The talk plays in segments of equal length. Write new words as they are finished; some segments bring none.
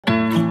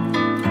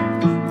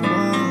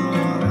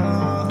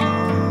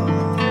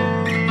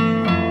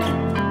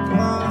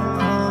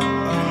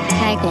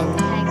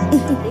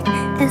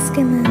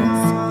Eskimos.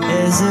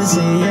 Is this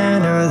the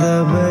end or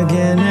the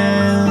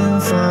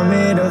beginning for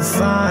me to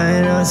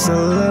find a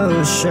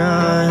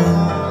solution?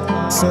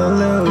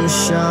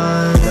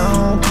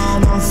 Don't call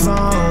my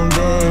phone,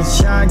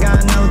 bitch, I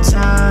got no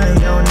time.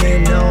 Don't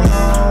need no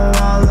hoe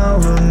all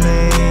over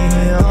me.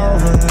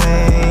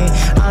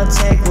 I'll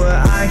take what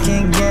I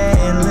can get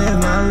and live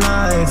my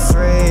life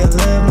free.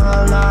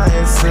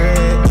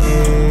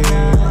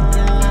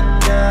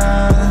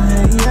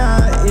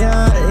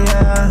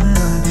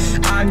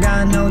 I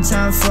got no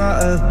time for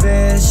a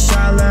bitch,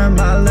 I learned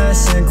my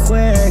lesson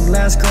quick.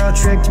 Last girl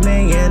tricked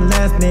me and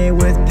left me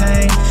with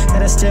pain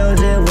that I still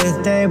deal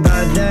with day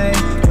by day.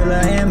 Will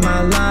I end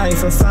my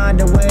life or find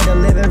a way to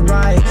live it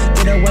right?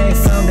 Get away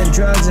from the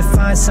drugs and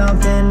find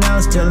something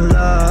else to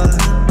love.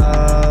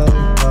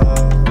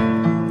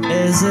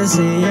 Is this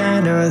the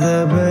end or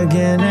the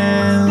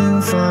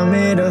beginning for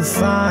me to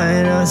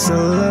find a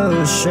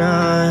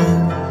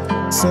solution?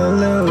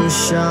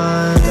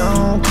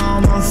 Don't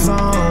call my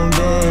phone,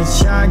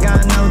 bitch, I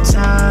got no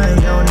time.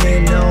 Don't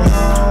need no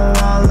hoe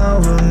all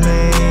over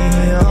me.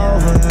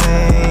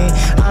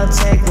 I'll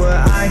take what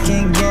I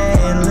can get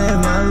and live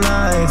my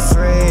life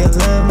free.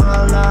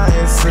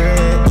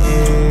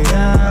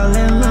 Yeah,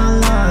 live my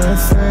life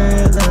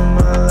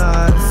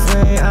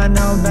free. I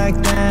know back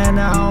then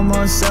I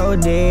almost so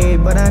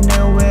deep, but I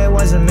knew it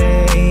wasn't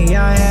me.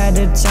 I had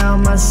to tell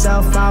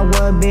myself I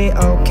would be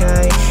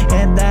okay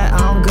and that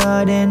I'm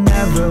good in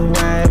every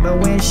way. But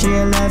when she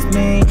left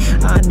me,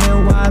 I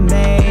knew I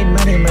made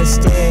many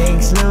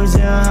mistakes.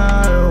 Losing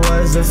her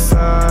was the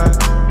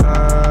first.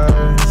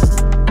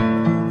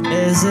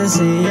 Is this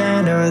the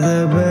end or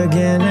the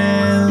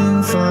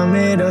beginning for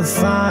me to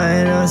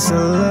find a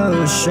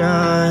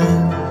solution?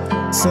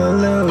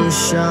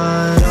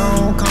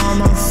 Don't call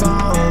my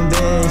phone,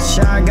 bitch,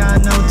 I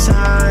got no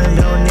time.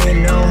 Don't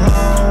need no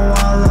hoe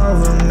all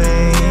over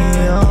me.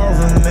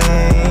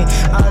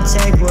 I'll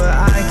take what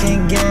I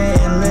can get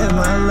and live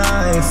my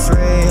life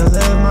free.